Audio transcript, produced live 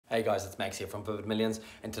Hey guys, it's Max here from Vivid Millions,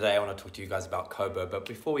 and today I want to talk to you guys about Kobo. But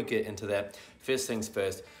before we get into that, first things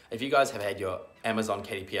first, if you guys have had your Amazon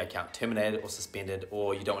KDP account terminated or suspended,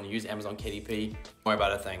 or you don't want to use Amazon KDP, don't worry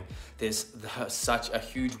about a thing. There's such a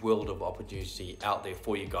huge world of opportunity out there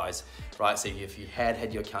for you guys, right? So if you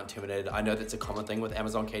had your account terminated, I know that's a common thing with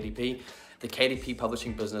Amazon KDP. The KDP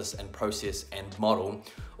publishing business and process and model,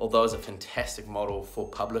 although it's a fantastic model for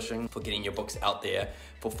publishing, for getting your books out there,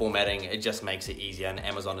 for formatting, it just makes it easier. And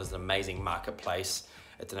Amazon is an amazing marketplace.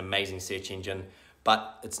 It's an amazing search engine,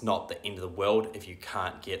 but it's not the end of the world if you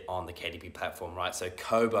can't get on the KDP platform, right? So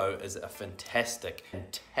Kobo is a fantastic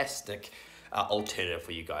alternative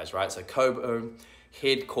for you guys, right? So Kobo,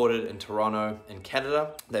 headquartered in Toronto in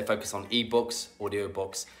Canada, they focus on ebooks,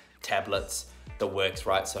 audiobooks, tablets, the works,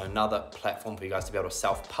 right? So another platform for you guys to be able to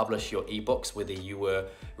self-publish your ebooks, whether you were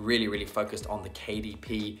really focused on the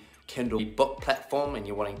KDP Kindle book platform and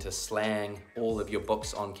you're wanting to slang all of your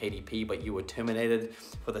books on KDP, but you were terminated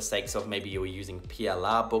for the sakes of maybe you were using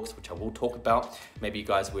PLR books, which I will talk about. Maybe you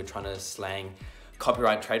guys were trying to slang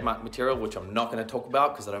copyright trademark material, which I'm not going to talk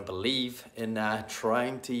about because I don't believe in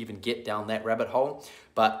trying to even get down that rabbit hole.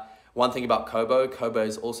 But one thing about Kobo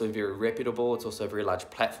is also very reputable. It's also a very large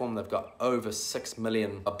platform. They've got over 6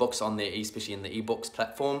 million books on there, especially in the ebooks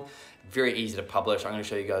platform. Very easy to publish. I'm going to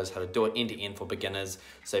show you guys how to do it end to end for beginners.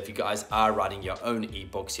 So if you guys are writing your own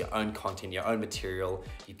ebooks, your own content, your own material,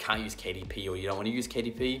 you can't use KDP or you don't want to use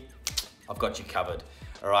KDP, I've got you covered.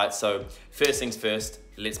 All right, so first things first,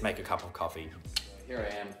 let's make a cup of coffee. Here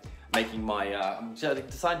I am making my, I'm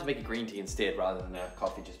deciding to make a green tea instead rather than a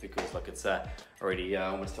coffee, just because look, it's already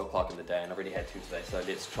almost 2 o'clock in the day and I've already had 2 today. So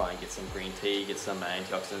let's try and get some green tea, get some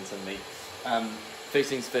antioxidants in me. First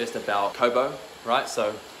things first about Kobo, right?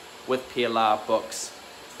 So with PLR books,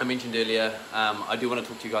 I mentioned earlier, I do want to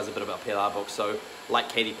talk to you guys a bit about PLR books. So like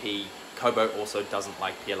KDP, Kobo also doesn't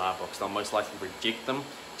like PLR books. They'll most likely reject them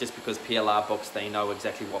just because PLR books, they know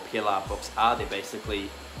exactly what PLR books are. They're basically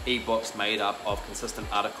ebooks made up of consistent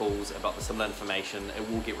articles about the similar information. It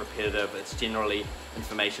will get repetitive. It's generally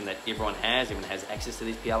information that everyone has access to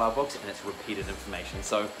these PLR books, and it's repeated information.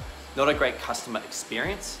 So not a great customer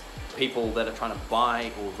experience. People that are trying to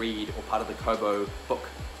buy or read or part of the Kobo book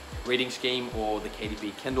reading scheme or the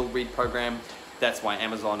KDP Kindle read program, that's why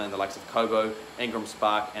Amazon and the likes of Kobo, Ingram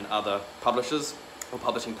Spark and other publishers or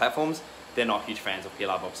publishing platforms, they're not huge fans of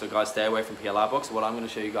PLR books. So guys, stay away from PLR books. What I'm going to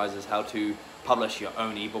show you guys is how to publish your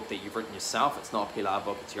own ebook that you've written yourself. It's not a PLR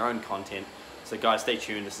book, it's your own content. So guys, stay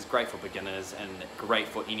tuned. This is great for beginners and great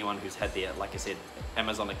for anyone who's had their, like I said,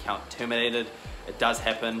 Amazon account terminated. It does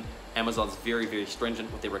happen. Amazon's very stringent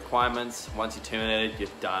with their requirements. Once you're terminated, you're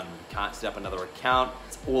done. You can't set up another account.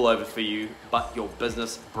 It's all over for you, but your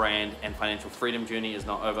business, brand, and financial freedom journey is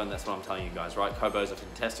not over, and that's what I'm telling you guys, right? Kobo is a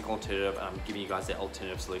fantastic alternative, and I'm giving you guys that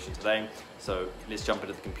alternative solution today. So let's jump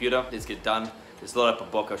into the computer. Let's get done. Let's load up a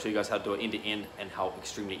book. I'll show you guys how to do it end to end and how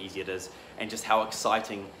extremely easy it is, and just how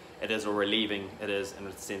exciting it is or relieving it is in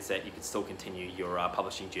the sense that you can still continue your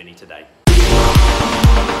publishing journey today.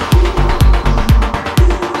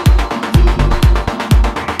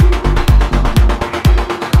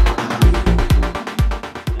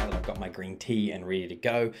 Green tea and ready to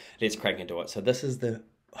go, let's crack into it. So this is the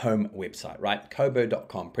home website, right?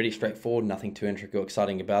 Kobo.com, pretty straightforward, nothing too intricate or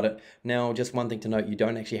exciting about it. Now, just one thing to note, you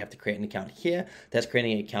don't actually have to create an account here. That's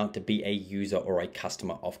creating an account to be a user or a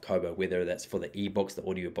customer of Kobo, whether that's for the ebooks, the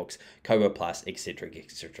audiobooks, Kobo Plus, etc.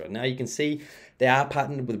 Now you can see they are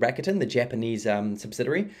partnered with Rakuten, the Japanese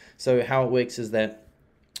subsidiary. So how it works is that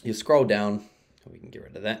you scroll down, we can get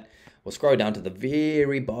rid of that. We'll scroll down to the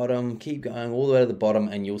very bottom, keep going all the way to the bottom,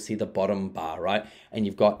 and you'll see the bottom bar, right? And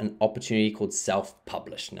you've got an opportunity called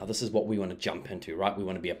self-publish. Now, this is what we want to jump into, right? We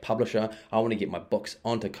want to be a publisher. I want to get my books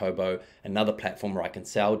onto Kobo, another platform where I can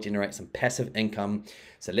sell, generate some passive income.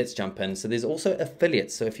 So let's jump in. So there's also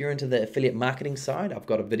affiliates. So if you're into the affiliate marketing side, I've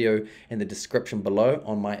got a video in the description below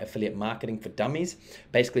on my affiliate marketing for dummies.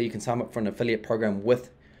 Basically, you can sign up for an affiliate program with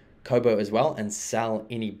Kobo as well and sell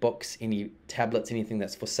any books, any tablets, anything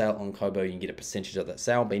that's for sale on Kobo. You can get a percentage of that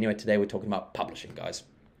sale. But anyway, today we're talking about publishing, guys.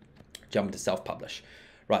 Jump into self-publish.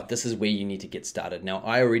 Right, this is where you need to get started. Now,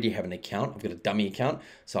 I already have an account. I've got a dummy account,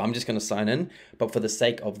 so I'm just going to sign in. But for the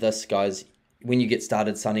sake of this, guys, when you get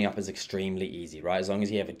started, signing up is extremely easy, right? As long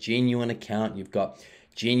as you have a genuine account, you've got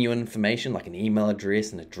genuine information like an email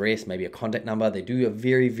address, an address, maybe a contact number. They do a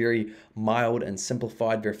very mild and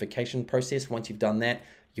simplified verification process. Once you've done that,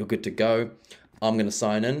 you're good to go. I'm going to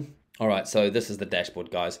sign in. All right, so this is the dashboard,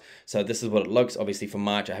 guys. So this is what it looks. Obviously for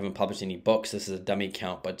March, I haven't published any books. This is a dummy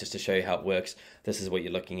account, but just to show you how it works, this is what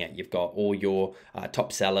you're looking at. You've got all your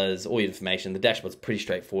top sellers, all your information. The dashboard's pretty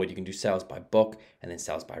straightforward. You can do sales by book and then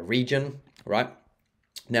sales by region, right?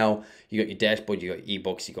 Now, you got your dashboard, you got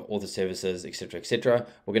ebooks, you got author services, etc., etc.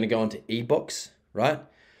 We're going to go into ebooks, right?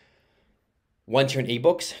 Once you're in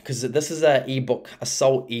ebooks, because this is a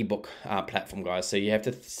sole ebook platform, guys. So you have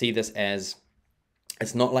to see this as,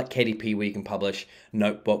 it's not like KDP where you can publish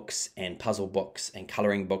notebooks and puzzle books and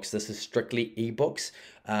coloring books. This is strictly ebooks.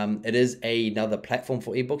 It is another platform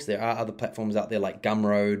for ebooks. There are other platforms out there like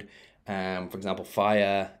Gumroad, for example,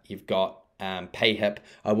 Fire. You've got PayHip.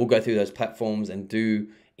 I will go through those platforms and do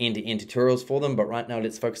end-to-end tutorials for them. But right now,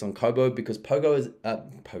 let's focus on Kobo, because Kobo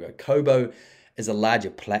is a larger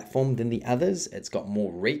platform than the others. It's got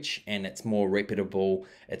more reach and it's more reputable.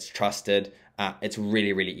 It's trusted. It's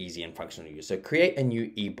really, really easy and functional to use. So create a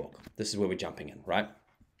new ebook. This is where we're jumping in, right?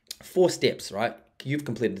 4 steps, right? You've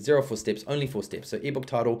completed 4 steps, only 4 steps. So ebook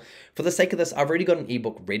title. For the sake of this, I've already got an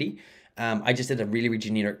ebook ready. I just did a really, really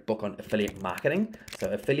generic book on affiliate marketing.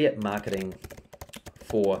 So affiliate marketing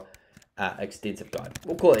for extensive guide.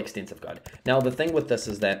 We'll call it extensive guide. Now, the thing with this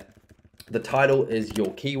is that the title is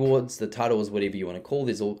your keywords. The title is whatever you want to call.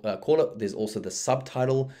 Call it. There's also the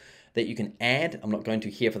subtitle that you can add. I'm not going to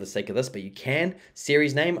here for the sake of this, but you can.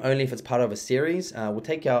 Series name, only if it's part of a series. We'll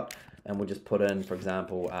take out and we'll just put in, for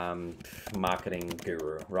example, Marketing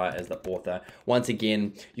Guru, right, as the author. Once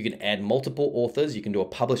again, you can add multiple authors. You can do a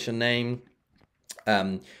publisher name.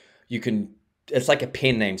 It's like a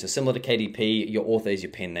pen name. So similar to KDP, your author is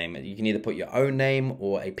your pen name. You can either put your own name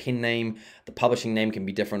or a pen name. The publishing name can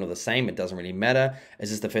be different or the same. It doesn't really matter.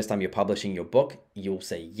 Is this the first time you're publishing your book? You'll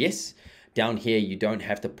say yes. Down here, you don't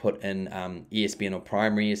have to put in ESBN or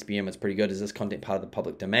primary ESBN. It's pretty good. Is this content part of the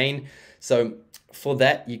public domain? So for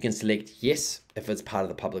that, you can select yes if it's part of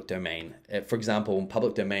the public domain. For example,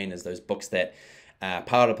 public domain is those books that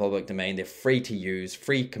part of the public domain. They're free to use,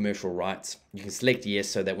 free commercial rights. You can select yes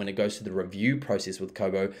so that when it goes to the review process with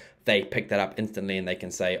Kobo, they pick that up instantly and they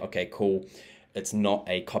can say, okay, cool. It's not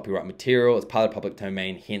a copyright material. It's part of the public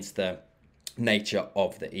domain, hence the nature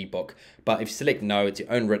of the ebook. But if you select no, it's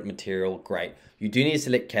your own written material, great. You do need to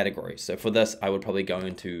select categories. So for this, I would probably go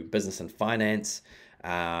into business and finance,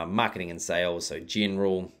 marketing and sales, so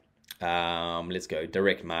general. Let's go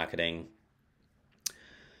direct marketing.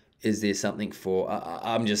 Is there something for,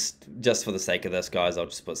 I'm just for the sake of this, guys, I'll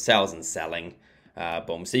just put sales and selling.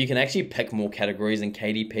 Boom. So you can actually pick more categories in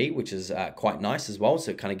KDP, which is quite nice as well.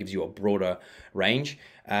 So it kind of gives you a broader range.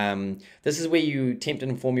 This is where you attempt to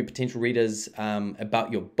inform your potential readers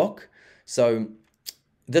about your book. So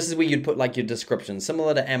this is where you'd put like your description,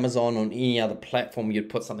 similar to Amazon or any other platform. You'd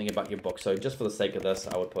put something about your book. So just for the sake of this,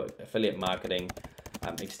 I would put affiliate marketing,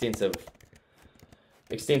 extensive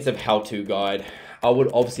how-to guide. I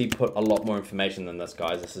would obviously put a lot more information than this,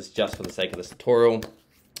 guys. This is just for the sake of this tutorial.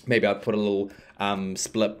 Maybe I'd put a little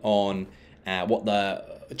split on what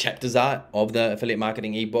the chapters are of the affiliate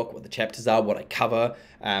marketing ebook, what the chapters are, what I cover.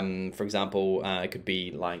 For example, it could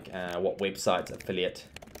be like what websites affiliate.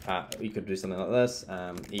 You could do something like this.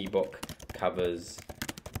 Ebook covers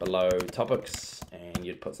below topics, and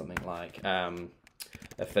you'd put something like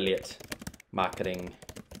affiliate marketing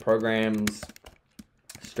programs,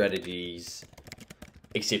 strategies,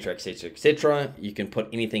 etc, etc, etc. You can put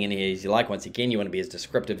anything in here as you like. Once again, you want to be as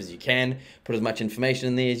descriptive as you can, put as much information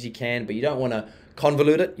in there as you can, but you don't want to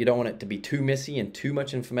convolute it. You don't want it to be too messy and too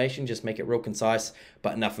much information. Just make it real concise,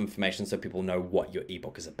 but enough information so people know what your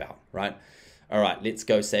ebook is about, right? All right, let's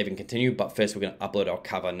go save and continue. But first we're going to upload our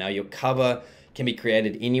cover. Now your cover can be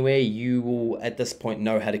created anywhere. You will at this point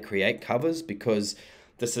know how to create covers, because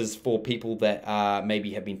this is for people that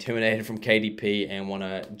maybe have been terminated from KDP and want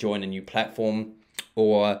to join a new platform.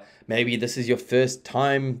 Or maybe this is your first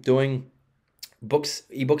time doing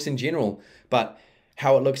ebooks in general, but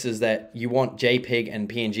how it looks is that you want JPEG and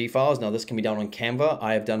PNG files. Now this can be done on Canva.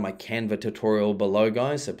 I have done my Canva tutorial below,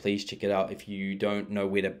 guys, so please check it out. If you don't know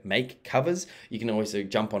where to make covers, you can also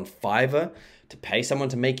jump on Fiverr to pay someone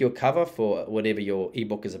to make your cover for whatever your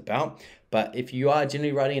ebook is about. But if you are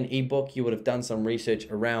generally writing an ebook, you would have done some research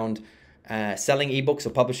around selling ebooks or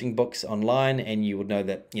publishing books online, and you would know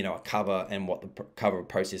that, you know, a cover and what the cover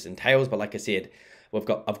process entails. But like I said,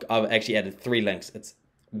 I've actually added 3 links. It's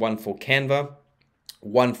one for Canva,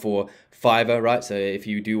 one for Fiverr, right? So if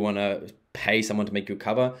you do want to pay someone to make your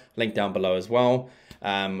cover, link down below as well.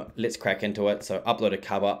 Let's crack into it. So upload a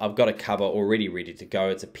cover. I've got a cover already ready to go.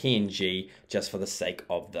 It's a PNG just for the sake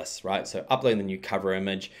of this, right? So upload the new cover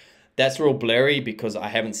image. That's real blurry because I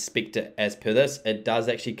haven't spec'd it as per this. It does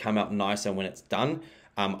actually come out nicer when it's done.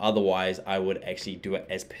 Otherwise, I would actually do it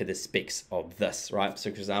as per the specs of this, right? So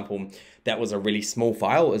for example, that was a really small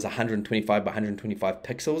file. It was 125 by 125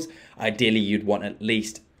 pixels. Ideally, you'd want at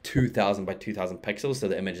least 2000 by 2000 pixels, so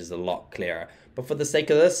the image is a lot clearer. But for the sake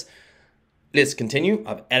of this, let's continue.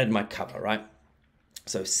 I've added my cover, right?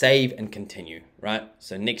 So save and continue, right?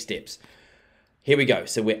 So next steps. Here we go.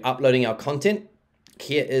 So we're uploading our content.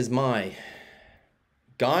 Here is my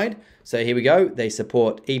guide. So here we go. They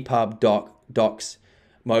support EPUB, docs,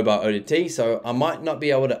 mobile ODT. So I might not be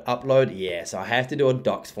able to upload. Yeah, so I have to do a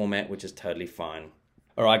docs format, which is totally fine.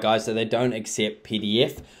 All right, guys, so they don't accept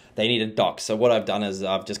PDF. They need a docs. So what I've done is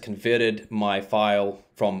I've just converted my file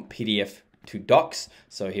from PDF to docs.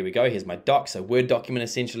 So here we go. Here's my docs, so Word document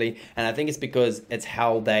essentially. And I think it's because it's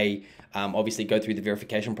how they obviously go through the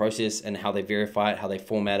verification process and how they verify it, how they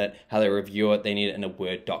format it, how they review it. They need it in a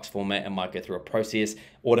Word docs format and might go through a process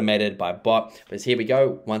automated by bot. But here we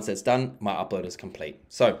go. Once that's done, my upload is complete.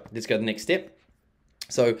 So let's go to the next step.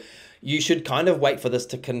 So you should kind of wait for this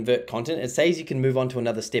to convert content. It says you can move on to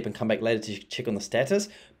another step and come back later to check on the status.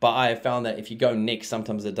 But I have found that if you go next,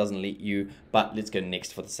 sometimes it doesn't let you, but let's go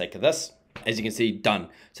next for the sake of this. As you can see, done.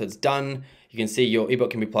 So it's done. You can see your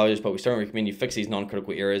ebook can be published, but we strongly recommend you fix these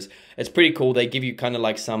non-critical errors. It's pretty cool. They give you kind of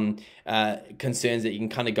like some concerns that you can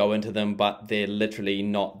kind of go into them, but they're literally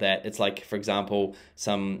not that. It's like, for example,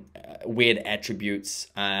 some weird attributes.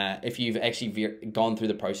 If you've actually gone through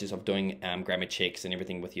the process of doing grammar checks and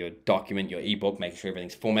everything with your document, your ebook, making sure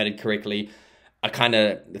everything's formatted correctly, I kind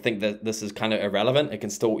of think that this is kind of irrelevant. It can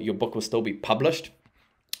still, your book will still be published.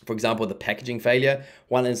 For example, the packaging failure,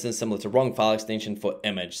 one instance similar to wrong file extension for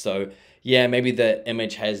image. So yeah, maybe the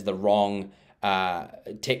image has the wrong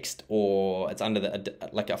text, or it's under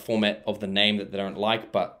like a format of the name that they don't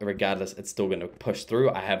like, but regardless, it's still going to push through.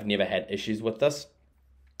 I have never had issues with this.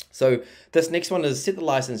 So this next one is set the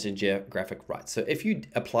license in geographic rights. So if you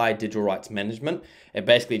apply digital rights management, it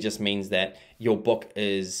basically just means that your book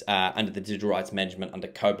is under the digital rights management under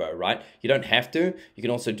Kobo, right? You don't have to. You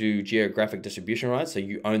can also do geographic distribution rights. So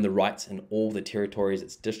you own the rights in all the territories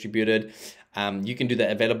it's distributed. You can do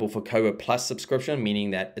that available for Kobo Plus subscription,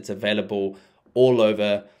 meaning that it's available all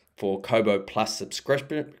over for Kobo Plus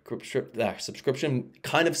subscription,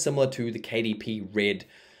 kind of similar to the KDP Red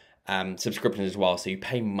subscription as well. So you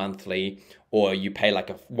pay monthly, or you pay like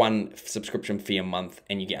one subscription fee a month,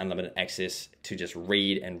 and you get unlimited access to just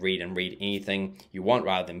read anything you want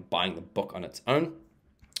rather than buying the book on its own.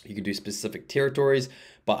 You can do specific territories,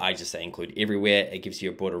 but I just say include everywhere. It gives you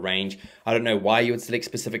a broader range. I don't know why you would select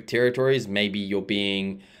specific territories. Maybe you're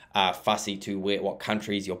being fussy to what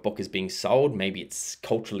countries your book is being sold. Maybe it's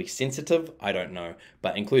culturally sensitive. I don't know,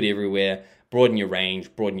 but include everywhere. Broaden your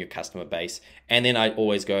range, broaden your customer base. And then I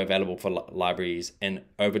always go available for libraries in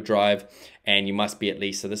Overdrive, and you must be at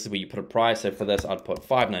least, so this is where you put a price. So for this, I'd put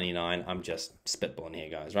 $5.99. I'm just spitballing here,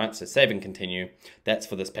 guys, right? So save and continue. That's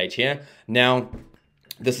for this page here. Now,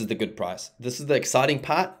 this is the good price. This is the exciting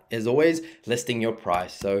part, as always, listing your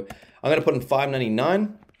price. So I'm gonna put in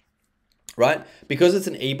 $5.99. Right? Because it's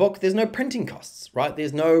an ebook, there's no printing costs, right?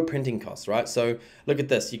 There's no printing costs, right? So look at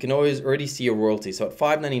this. You can already see your royalty. So at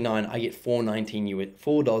 $5.99, I get $4.19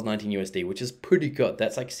 USD, which is pretty good.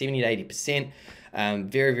 That's like 70 to 80%.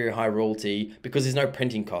 Very, very high royalty because there's no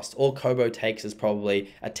printing cost. All Kobo takes is probably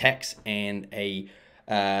a tax and a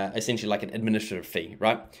essentially like an administrative fee,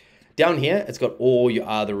 right? Down here, it's got all your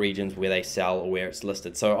other regions where they sell or where it's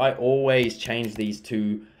listed. So I always change these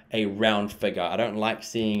to a round figure. I don't like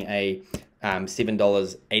seeing a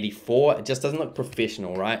 $7.84. It just doesn't look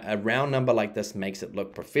professional, right? A round number like this makes it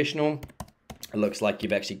look professional. It looks like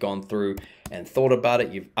you've actually gone through and thought about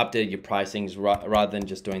it. You've updated your pricings rather than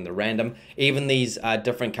just doing the random. Even these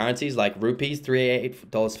different currencies like rupees,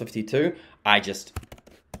 $38.52, I just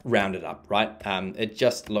round it up, right? It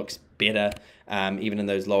just looks better even in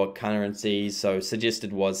those lower currencies. So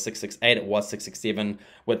suggested was 668, it was 667.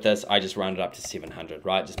 With this, I just rounded up to 700,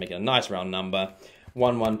 right? Just make it a nice round number.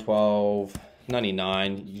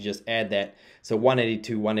 1112.99. You just add that. So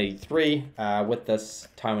 182, 183. With this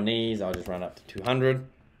Taiwanese, I'll just round up to 200.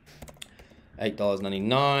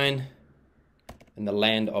 $8.99 in the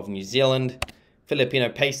land of New Zealand. Filipino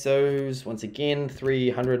pesos, once again,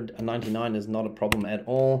 399 is not a problem at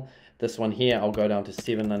all. This one here, I'll go down to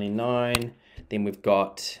 $7.99. Then we've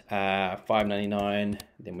got $5.99.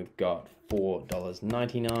 Then we've got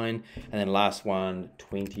 $4.99. And then last one,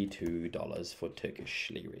 $22 for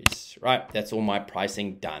Turkish liras. Right, that's all my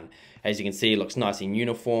pricing done. As you can see, it looks nice and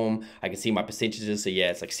uniform. I can see my percentages. So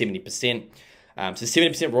yeah, it's like 70%. So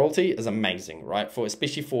 70% royalty is amazing, right?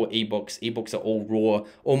 Especially for ebooks. Ebooks are all raw,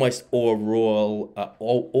 almost all raw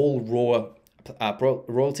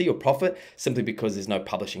royalty or profit, simply because there's no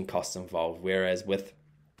publishing costs involved. Whereas with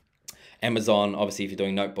Amazon, obviously, if you're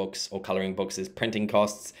doing notebooks or coloring books, there's printing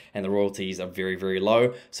costs and the royalties are very, very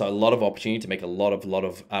low. So a lot of opportunity to make a lot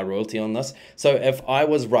of royalty on this. So if I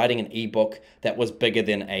was writing an ebook that was bigger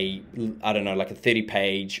than I don't know, like a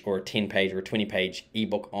 30-page or a 10-page or a 20-page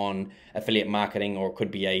ebook on affiliate marketing, or it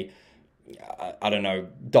could be I don't know,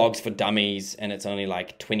 Dogs for Dummies, and it's only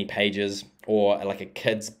like 20 pages, or like a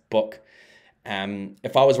kid's book.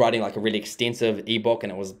 If I was writing like a really extensive ebook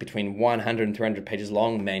and it was between 100 and 300 pages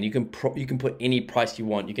long, man, you can put any price you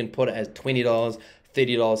want. You can put it as $20, $30,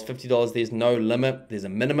 $50. There's no limit. There's a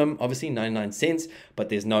minimum, obviously 99 cents, but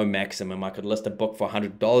there's no maximum. I could list a book for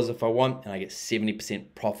 $100 if I want, and I get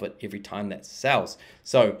 70% profit every time that sells.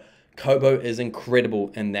 So Kobo is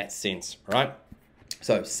incredible in that sense, right?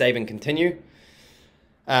 So save and continue.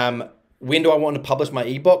 When do I want to publish my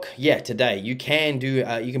ebook? Yeah, today. You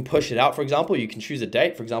can push it out, for example. You can choose a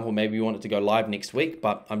date. For example, maybe you want it to go live next week,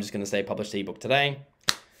 but I'm just going to say publish the ebook today.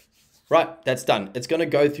 Right, that's done. It's going to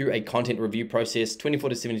go through a content review process,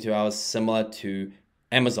 24 to 72 hours, similar to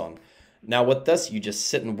Amazon. Now with this, you just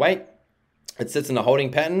sit and wait. It sits in a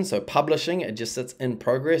holding pattern. So publishing, it just sits in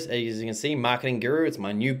progress. As you can see, Marketing Guru, it's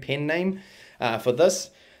my new pen name for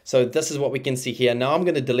this. So this is what we can see here. Now I'm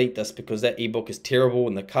going to delete this because that ebook is terrible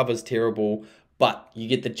and the cover's terrible, but you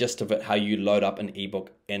get the gist of it, how you load up an ebook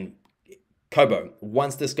in Kobo.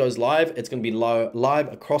 Once this goes live, it's going to be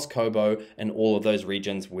live across Kobo in all of those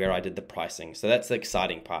regions where I did the pricing. So that's the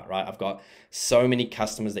exciting part, right? I've got so many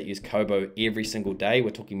customers that use Kobo every single day. We're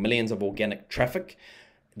talking millions of organic traffic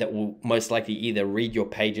that will most likely either read your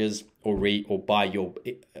pages or buy your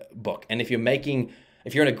book. And if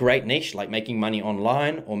you're in a great niche, like making money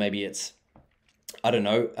online, or maybe it's, I don't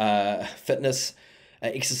know, fitness,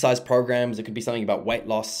 exercise programs, it could be something about weight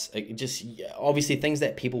loss, obviously things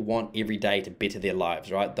that people want every day to better their lives,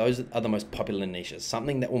 right? Those are the most popular niches.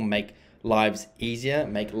 Something that will make lives easier,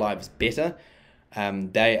 make lives better.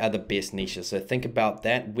 They are the best niches. So think about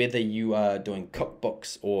that, whether you are doing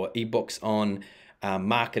cookbooks or ebooks on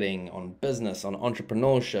marketing, on business, on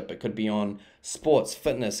entrepreneurship. It could be on sports,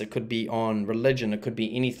 fitness. It could be on religion. It could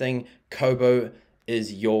be anything. Kobo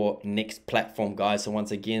is your next platform, guys. So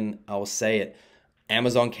once again, I'll say it.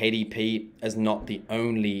 Amazon KDP is not the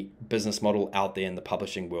only business model out there in the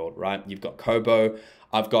publishing world, right? You've got Kobo.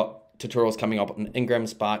 I've got tutorials coming up on Ingram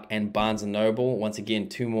Spark and Barnes & Noble. Once again,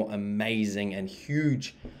 two more amazing and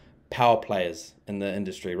huge power players in the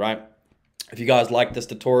industry, right? If you guys like this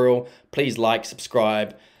tutorial, please like,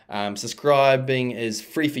 subscribe. Subscribing is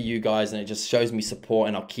free for you guys, and it just shows me support,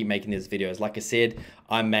 and I'll keep making these videos. Like I said,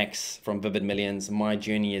 I'm Max from Vivid Millions. My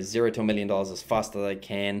journey is $0 to $1 million as fast as I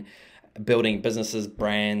can, building businesses,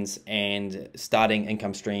 brands, and starting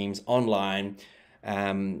income streams online,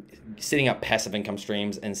 setting up passive income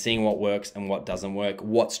streams and seeing what works and what doesn't work,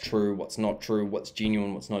 what's true, what's not true, what's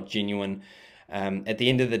genuine, what's not genuine. At the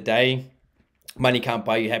end of the day, money can't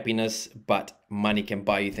buy you happiness, but money can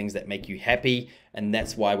buy you things that make you happy. And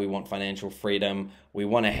that's why we want financial freedom. We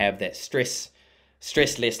want to have that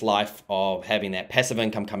stressless life of having that passive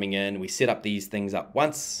income coming in. We set up these things up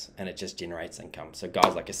once and it just generates income. So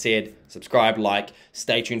guys, like I said, subscribe, like,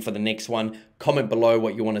 stay tuned for the next one. Comment below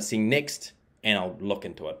what you want to see next and I'll look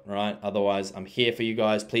into it, all right? Otherwise, I'm here for you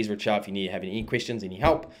guys. Please reach out if you have any questions, any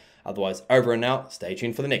help. Otherwise, over and out. Stay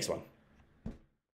tuned for the next one.